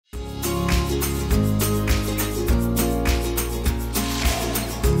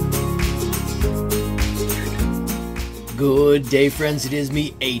Good day, friends. It is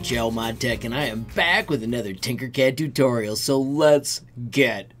me, HLModTech, and I am back with another Tinkercad tutorial, so let's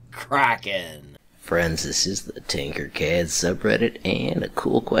get cracking. Friends, this is the Tinkercad Subreddit, and a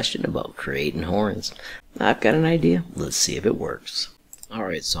cool question about creating horns. I've got an idea. Let's see if it works.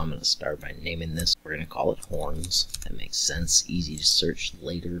 Alright, so I'm going to start by naming this. We're going to call it horns. That makes sense. Easy to search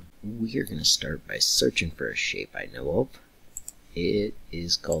later. We are going to start by searching for a shape I know of. It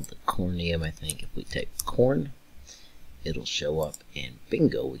is called the cornium, I think. If we type corn, it'll show up, and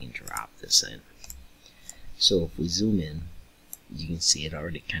bingo, we can drop this in. So if we zoom in, you can see it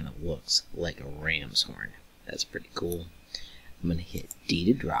already kind of looks like a ram's horn. That's pretty cool. I'm going to hit D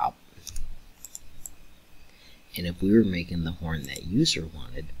to drop. And if we were making the horn that user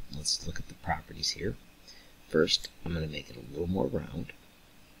wanted, let's look at the properties here. First, I'm going to make it a little more round.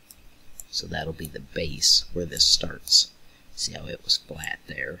 So that'll be the base where this starts. See how it was flat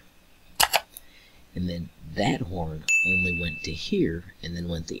there? And then that horn only went to here and then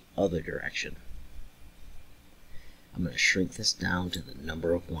went the other direction. I'm going to shrink this down to the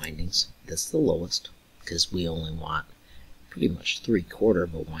number of windings. That's the lowest, because we only want pretty much 3/4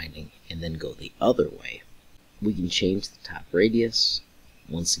 of a winding and then go the other way. We can change the top radius.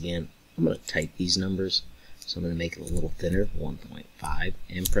 Once again, I'm going to type these numbers, so I'm going to make it a little thinner, 1.5,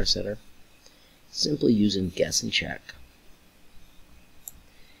 and press enter. Simply using guess and check.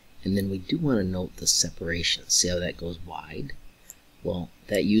 And then we do want to note the separation. See how that goes wide? Well,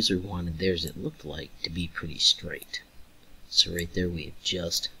 that user wanted theirs, it looked like, to be pretty straight. So right there we have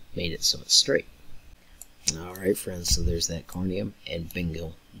just made it so it's straight. Alright friends, so there's that cornium, and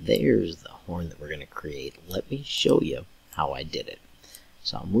bingo, there's the horn that we're going to create. Let me show you how I did it.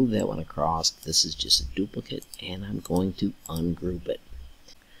 So I'll move that one across. This is just a duplicate, and I'm going to ungroup it.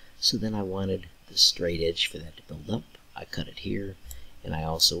 So then I wanted the straight edge for that to build up. I cut it here. And I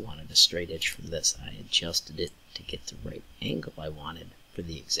also wanted a straight edge from this. I adjusted it to get the right angle I wanted for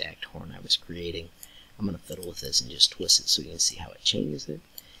the exact horn I was creating. I'm going to fiddle with this and just twist it so you can see how it changes it.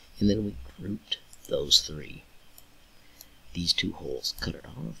 And then we grouped those three. These two holes, cut it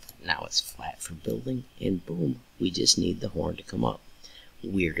off. Now it's flat for building, and boom, we just need the horn to come up.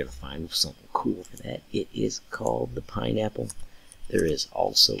 We're going to find something cool for that. It is called the pineapple. There is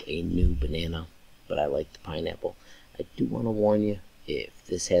also a new banana, but I like the pineapple. I do want to warn you, if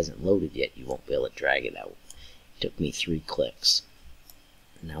this hasn't loaded yet, you won't be able to drag it out. It took me 3 clicks.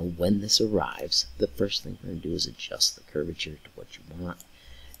 Now when this arrives, the first thing we're going to do is adjust the curvature to what you want.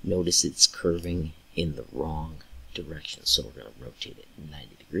 Notice it's curving in the wrong direction, so we're going to rotate it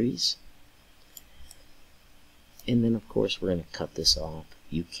 90 degrees. And then of course we're going to cut this off.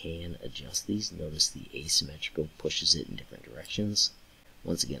 You can adjust these. Notice the asymmetrical pushes it in different directions.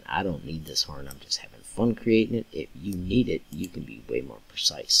 Once again, I don't need this horn, I'm just having fun creating it. If you need it, you can be way more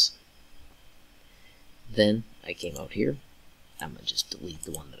precise. Then I came out here. I'm going to just delete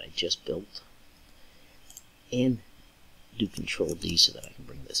the one that I just built. And do Control D so that I can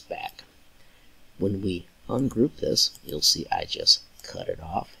bring this back. When we ungroup this, you'll see I just cut it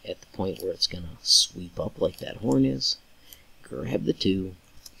off at the point where it's going to sweep up like that horn is. Grab the two,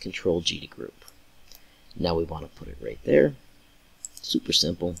 Control G to group. Now we want to put it right there. Super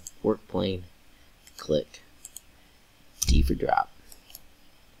simple. Work plane, click, D for drop.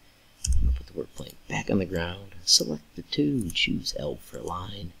 I'm going to put the work plane back on the ground. Select the two, choose L for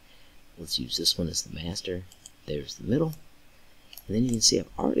line. Let's use this one as the master. There's the middle. And then you can see I've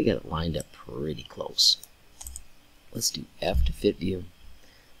already got it lined up pretty close. Let's do F to fit view.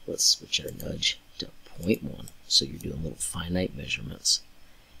 Let's switch our nudge to 0.1, so you're doing little finite measurements.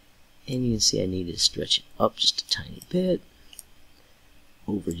 And you can see I need to stretch it up just a tiny bit.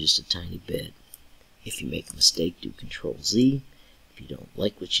 Over just a tiny bit. If you make a mistake, do Control Z. If you don't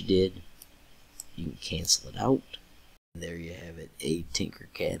like what you did, you can cancel it out. And there you have it, a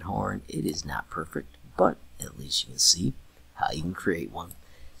Tinkercad horn. It is not perfect, but at least you can see how you can create one.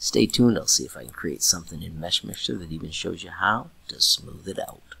 Stay tuned, I'll see if I can create something in Mesh Mixer that even shows you how to smooth it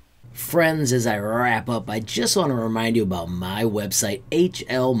out. Friends, as I wrap up, I just want to remind you about my website,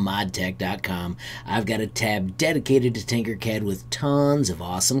 HLModTech.com. I've got a tab dedicated to Tinkercad with tons of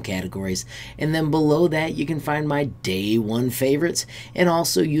awesome categories, and then below that you can find my day one favorites and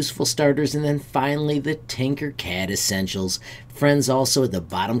also useful starters, and then finally the Tinkercad Essentials. Friends, also at the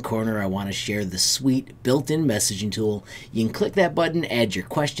bottom corner I want to share the sweet built-in messaging tool. You can click that button, add your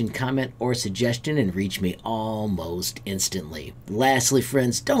question, comment, or suggestion, and reach me almost instantly. Lastly,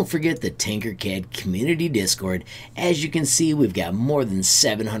 friends, don't forget the Tinkercad community Discord. As you can see, we've got more than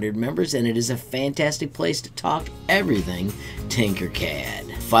 700 members, and it is a fantastic place to talk everything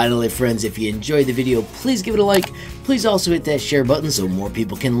Tinkercad. Finally, friends, if you enjoyed the video, please give it a like. Please also hit that share button so more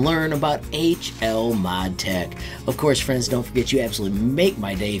people can learn about HLModTech. Of course, friends, don't forget you absolutely make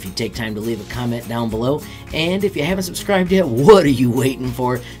my day if you take time to leave a comment down below. And if you haven't subscribed yet, what are you waiting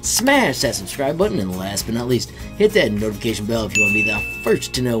for? Smash that subscribe button, and last but not least, hit that notification bell if you want to be the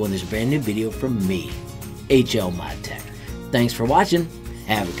first to know when there's a brand new video from me, HLModTech. Thanks for watching.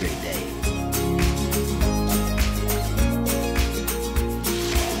 Have a great day.